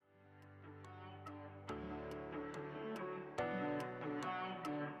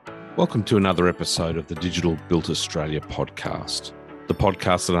Welcome to another episode of the Digital Built Australia podcast, the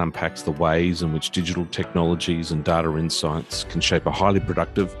podcast that unpacks the ways in which digital technologies and data insights can shape a highly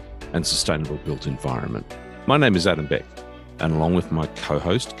productive and sustainable built environment. My name is Adam Beck, and along with my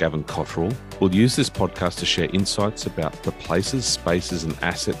co-host, Gavin Cottrell, we'll use this podcast to share insights about the places, spaces, and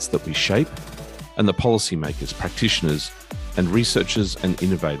assets that we shape, and the policymakers, practitioners, and researchers and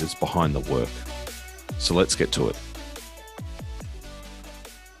innovators behind the work. So let's get to it.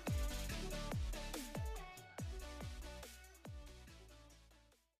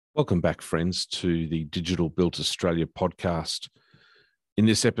 Welcome back, friends, to the Digital Built Australia podcast. In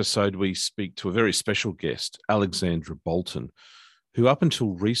this episode, we speak to a very special guest, Alexandra Bolton, who up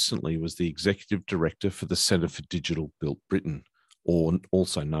until recently was the Executive Director for the Centre for Digital Built Britain, or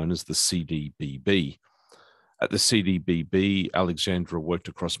also known as the CDBB. At the CDBB, Alexandra worked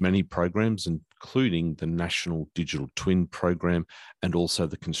across many programs, including the National Digital Twin Program and also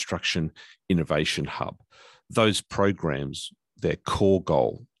the Construction Innovation Hub. Those programs, their core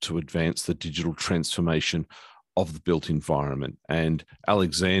goal to advance the digital transformation of the built environment. And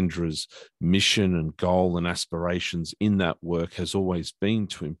Alexandra's mission and goal and aspirations in that work has always been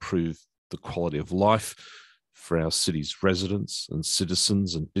to improve the quality of life for our city's residents and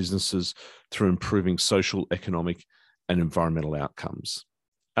citizens and businesses through improving social, economic, and environmental outcomes.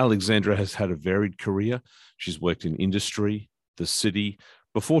 Alexandra has had a varied career. She's worked in industry, the city,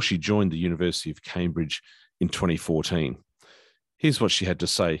 before she joined the University of Cambridge in 2014. Here's what she had to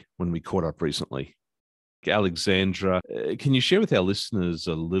say when we caught up recently. Alexandra, can you share with our listeners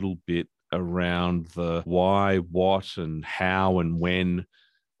a little bit around the why, what, and how and when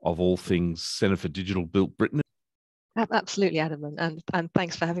of all things Centre for Digital Built Britain? Absolutely, Adam, and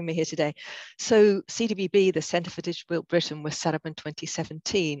thanks for having me here today. So CDBB, the Centre for Digital Built Britain, was set up in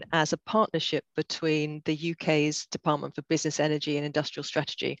 2017 as a partnership between the UK's Department for Business, Energy and Industrial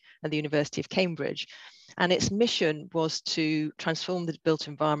Strategy and the University of Cambridge. And its mission was to transform the built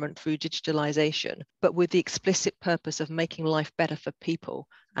environment through digitalisation, but with the explicit purpose of making life better for people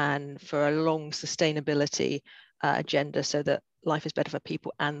and for a long sustainability agenda so that life is better for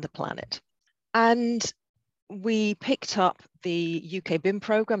people and the planet. And we picked up the UK BIM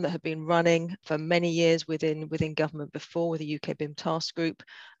programme that had been running for many years within government before with the UK BIM task group,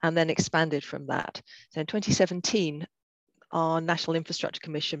 and then expanded from that. So in 2017, our National Infrastructure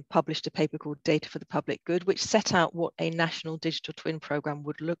Commission published a paper called Data for the Public Good, which set out what a national digital twin programme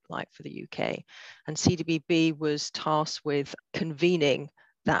would look like for the UK. And CDBB was tasked with convening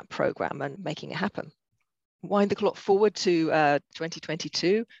that programme and making it happen. Wind the clock forward to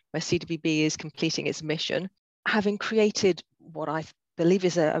 2022, where CDBB is completing its mission, having created what I believe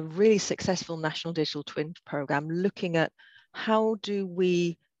is a really successful national digital twin programme, looking at how do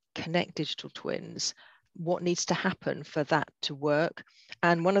we connect digital twins, what needs to happen for that to work.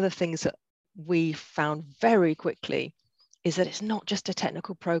 And one of the things that we found very quickly is that it's not just a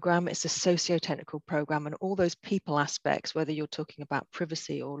technical program, it's a socio-technical program, and all those people aspects, whether you're talking about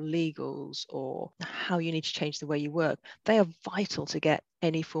privacy or legals or how you need to change the way you work, they are vital to get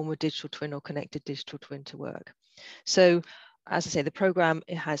any form of digital twin or connected digital twin to work. So, as I say, the program,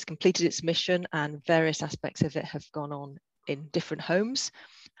 it has completed its mission and various aspects of it have gone on in different homes.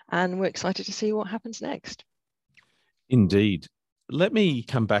 And we're excited to see what happens next. Indeed. Let me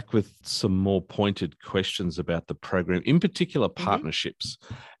come back with some more pointed questions about the program, in particular partnerships.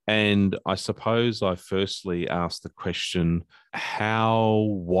 And I suppose I firstly asked the question, how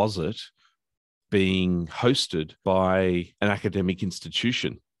was it being hosted by an academic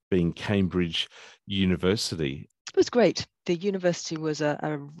institution, being Cambridge University? It was great. The university was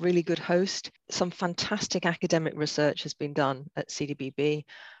a really good host. Some fantastic academic research has been done at CDBB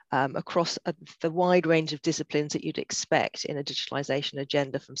across the wide range of disciplines that you'd expect in a digitalization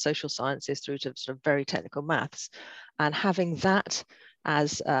agenda, from social sciences through to sort of very technical maths. And having that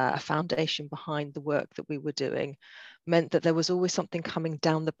as a foundation behind the work that we were doing meant that there was always something coming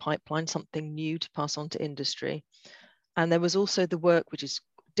down the pipeline, something new to pass on to industry. And there was also the work, which is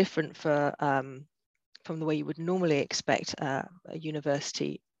different from the way you would normally expect a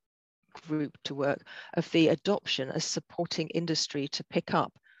university group to work, of the adoption as supporting industry to pick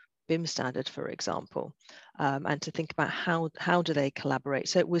up BIM standard, for example, and to think about how do they collaborate.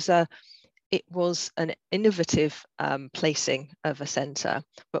 So it was an innovative placing of a centre,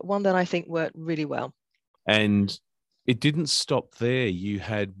 but one that I think worked really well. And it didn't stop there. You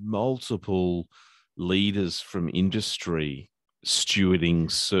had multiple leaders from industry stewarding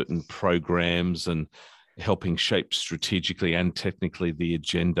certain programs and helping shape strategically and technically the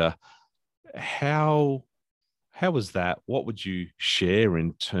agenda. How was that? What would you share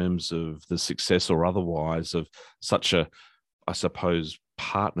in terms of the success or otherwise of such a, I suppose,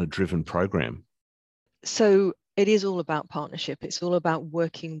 partner-driven program? So it is all about partnership. It's all about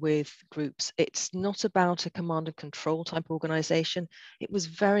working with groups. It's not about a command and control type organization. It was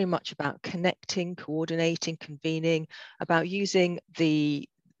very much about connecting, coordinating, convening, about using the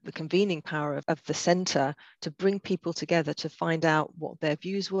convening power of the center to bring people together to find out what their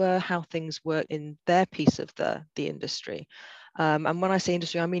views were, how things work in their piece of the industry. And when I say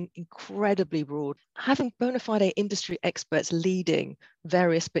industry, I mean incredibly broad. Having bona fide industry experts leading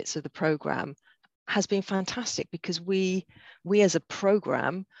various bits of the program has been fantastic, because we as a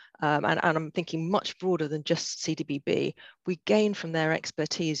program, and I'm thinking much broader than just CDBB, we gain from their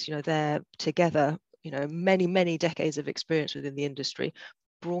expertise. They're together, many decades of experience within the industry,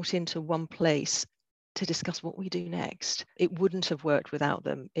 brought into one place to discuss what we do next. It wouldn't have worked without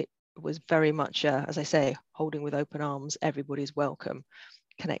them. It was very much, as I say, holding with open arms, everybody's welcome,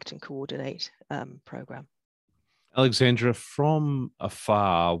 connect and coordinate program. Alexandra, from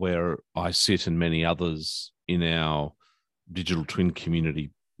afar, where I sit and many others in our digital twin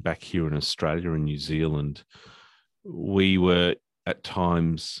community back here in Australia and New Zealand, we were at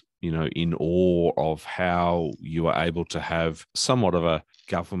times, in awe of how you were able to have somewhat of a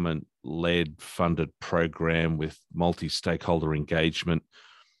government-led funded program with multi-stakeholder engagement,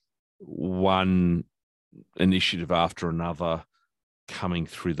 one initiative after another coming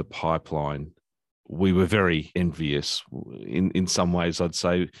through the pipeline. We were very envious. In some ways, I'd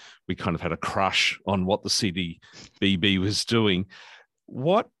say we kind of had a crush on what the CDBB was doing.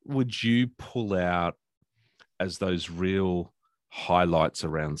 What would you pull out as those real highlights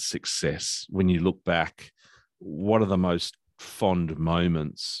around success? When you look back, what are the most fond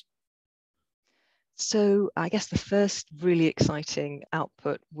moments? So I guess the first really exciting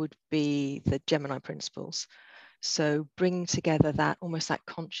output would be the Gemini principles. So bringing together that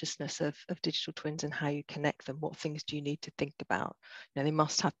consciousness of digital twins and how you connect them. What things do you need to think about? They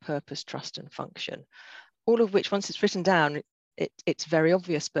must have purpose, trust, and function. All of which, once it's written down, it's very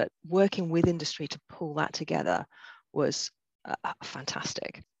obvious, but working with industry to pull that together was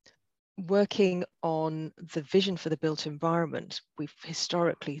fantastic. Working on the vision for the built environment, we've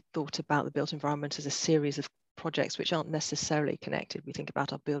historically thought about the built environment as a series of projects which aren't necessarily connected. We think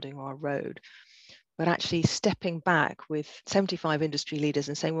about our building or our road. But actually stepping back with 75 industry leaders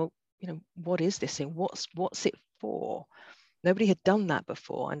and saying, well, what is this thing? What's it for? Nobody had done that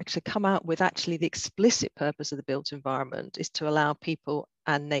before. And to come out with actually the explicit purpose of the built environment is to allow people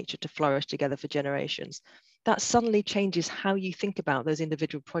and nature to flourish together for generations. That suddenly changes how you think about those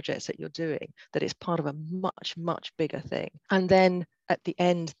individual projects that you're doing, that it's part of a much bigger thing. And then at the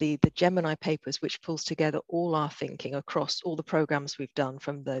end, the Gemini papers, which pulls together all our thinking across all the programs we've done,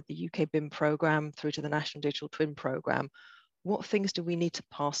 from the UK BIM program through to the National Digital Twin program. What things do we need to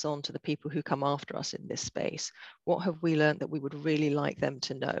pass on to the people who come after us in this space? What have we learned that we would really like them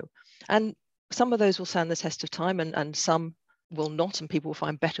to know? And some of those will stand the test of time, and some will not, and people will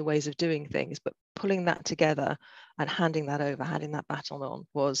find better ways of doing things. But pulling that together and handing that baton on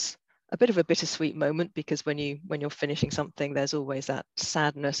was a bit of a bittersweet moment, because when you're finishing something, there's always that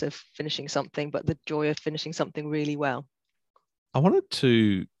sadness of finishing something, but the joy of finishing something really well. I wanted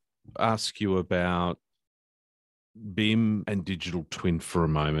to ask you about BIM and digital twin for a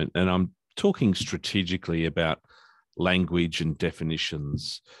moment, and I'm talking strategically about language and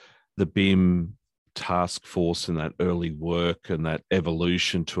definitions. The BIM task force and that early work and that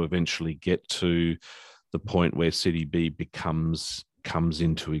evolution to eventually get to the point where CDB comes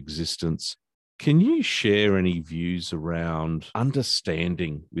into existence. Can you share any views around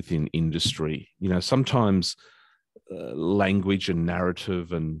understanding within industry? Sometimes language and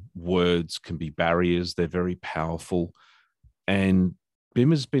narrative and words can be barriers. They're very powerful. And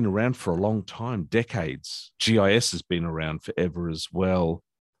BIM has been around for a long time, decades. GIS has been around forever as well.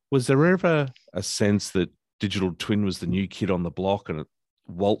 Was there ever a sense that digital twin was the new kid on the block and it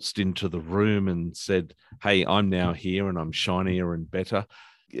waltzed into the room and said, hey, I'm now here and I'm shinier and better?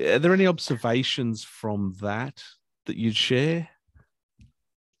 Are there any observations from that you'd share?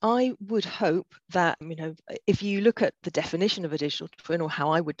 I would hope that, if you look at the definition of a digital twin, or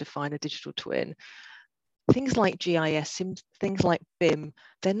how I would define a digital twin, things like GIS, things like BIM,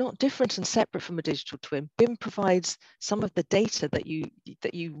 they're not different and separate from a digital twin. BIM provides some of the data that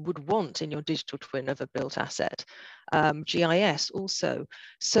you would want in your digital twin of a built asset. GIS also.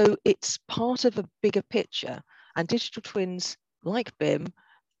 So it's part of a bigger picture. And digital twins, like BIM,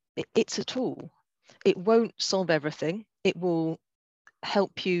 it's a tool. It won't solve everything. It will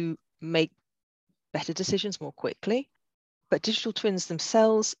help you make better decisions more quickly. But digital twins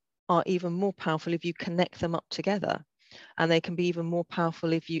themselves are even more powerful if you connect them up together. And they can be even more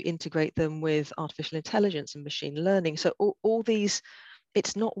powerful if you integrate them with artificial intelligence and machine learning. So all these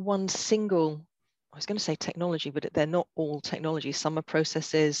it's not one single, I was going to say technology, but they're not all technologies. Some are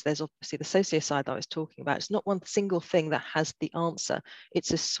processes. There's obviously the socio side that I was talking about. It's not one single thing that has the answer.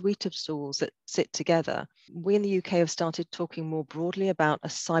 It's a suite of tools that sit together. We in the UK have started talking more broadly about a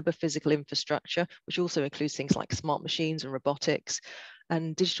cyber physical infrastructure, which also includes things like smart machines and robotics.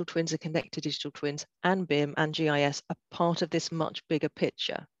 And digital twins and connected digital twins and BIM and GIS are part of this much bigger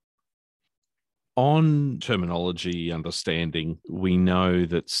picture. On terminology understanding, we know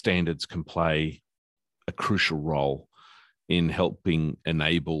that standards can play a crucial role in helping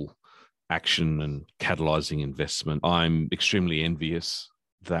enable action and catalyzing investment. I'm extremely envious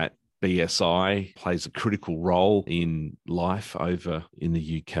that BSI plays a critical role in life over in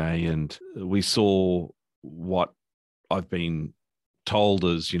the UK. And we saw what I've been told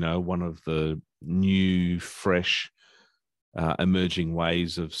as, one of the new, fresh, emerging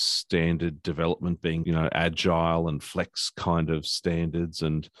ways of standard development being, agile and flex kind of standards,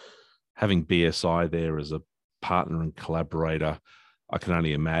 and having BSI there as a partner and collaborator, I can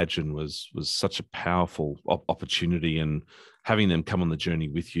only imagine was such a powerful opportunity, and having them come on the journey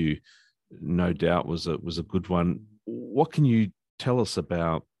with you, no doubt was a good one. What can you tell us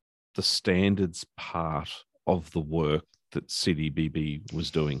about the standards part of the work that CDBB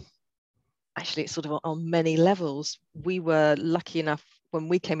was doing? Actually, it's sort of on many levels. We were lucky enough when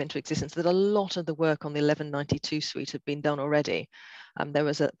we came into existence that a lot of the work on the 1192 suite had been done already. There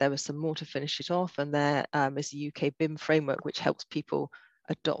was some more to finish it off, and there is the UK BIM framework, which helps people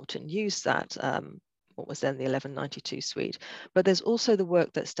adopt and use that. What was then the 1192 suite. But there's also the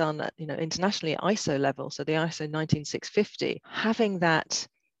work that's done at, internationally at ISO level. So the ISO 19650, having that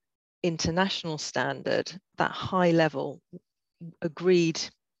international standard, that high level agreed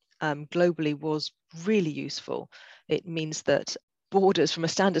globally, was really useful. It means that borders from a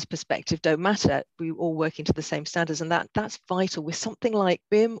standards perspective don't matter. We're all working to the same standards, and that's vital with something like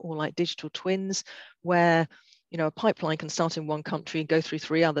BIM or like digital twins, where a pipeline can start in one country and go through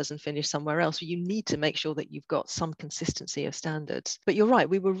 3 others and finish somewhere else. So you need to make sure that you've got some consistency of standards. But you're right,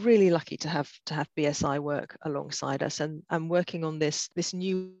 we were really lucky to have BSI work alongside us and working on this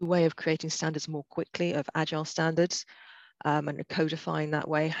new way of creating standards more quickly, of agile standards. And codifying that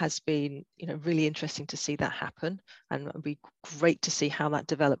way has been, really interesting to see that happen, and it'd be great to see how that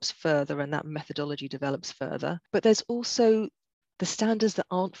develops further and that methodology develops further. But there's also the standards that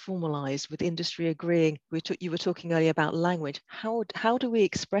aren't formalized, with industry agreeing. You were talking earlier about language. How do we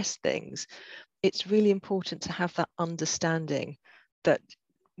express things? It's really important to have that understanding that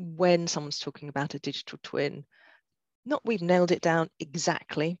when someone's talking about a digital twin, not we've nailed it down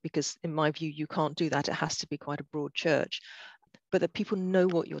exactly, because in my view, you can't do that. It has to be quite a broad church, but that people know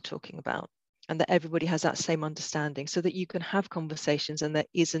what you're talking about and that everybody has that same understanding, so that you can have conversations and there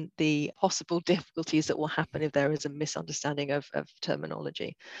isn't the possible difficulties that will happen if there is a misunderstanding of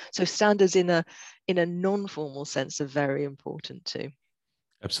terminology. So standards in a non-formal sense are very important too.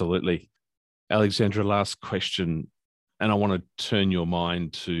 Absolutely. Alexandra, last question, and I want to turn your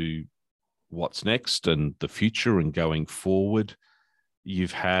mind to what's next and the future and going forward.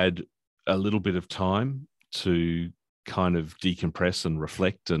 You've had a little bit of time to kind of decompress and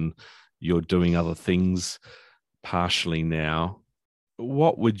reflect, and you're doing other things partially now.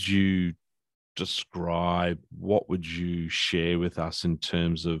 What would you describe, what would you share with us in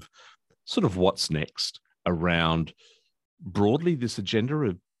terms of sort of what's next around broadly this agenda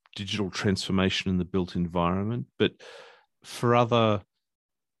of digital transformation in the built environment, but for other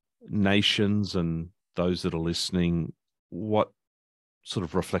nations and those that are listening, what sort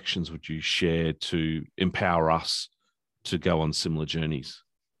of reflections would you share to empower us to go on similar journeys?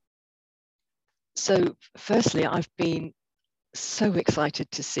 So firstly, I've been so excited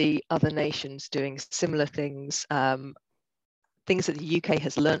to see other nations doing similar things, things that the UK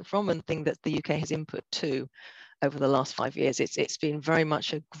has learned from and things that the UK has input to over the last 5 years. It's been very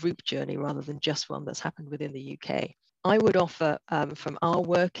much a group journey rather than just one that's happened within the UK. I would offer from our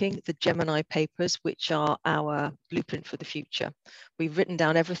working the Gemini papers, which are our blueprint for the future. We've written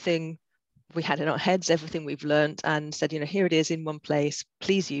down everything we had in our heads, everything we've learned, and said, here it is in one place,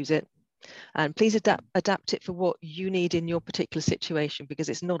 please use it. And please adapt it for what you need in your particular situation, because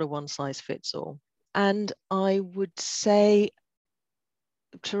it's not a one size fits all. And I would say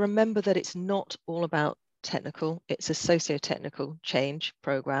to remember that it's not all about technical, it's a socio-technical change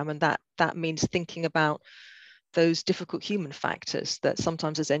program. And that means thinking about those difficult human factors that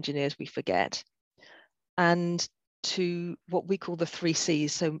sometimes as engineers we forget, and to what we call the 3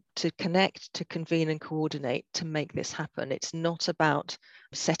 C's. So to connect, to convene and coordinate to make this happen. It's not about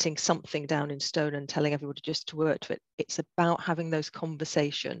setting something down in stone and telling everybody just to work to it. It's about having those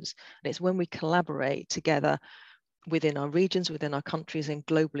conversations. And it's when we collaborate together, within our regions, within our countries, and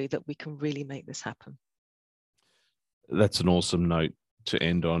globally that we can really make this happen. That's an awesome note to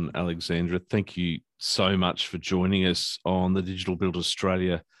end on, Alexandra. Thank you so much for joining us on the Digital Build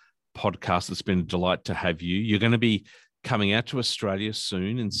Australia podcast. It's been a delight to have you. You're going to be coming out to Australia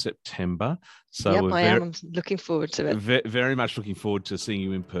soon in September. So yep, I am. I'm looking forward to it. Very much looking forward to seeing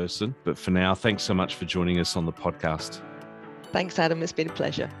you in person. But for now, thanks so much for joining us on the podcast. Thanks, Adam. It's been a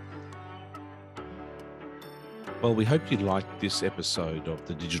pleasure. Well, we hope you liked this episode of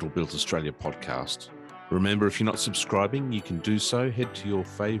the Digital Build Australia podcast. Remember, if you're not subscribing, you can do so. Head to your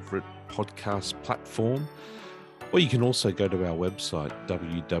favourite podcast platform, or you can also go to our website,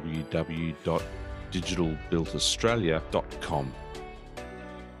 www.digitalbuildaustralia.com.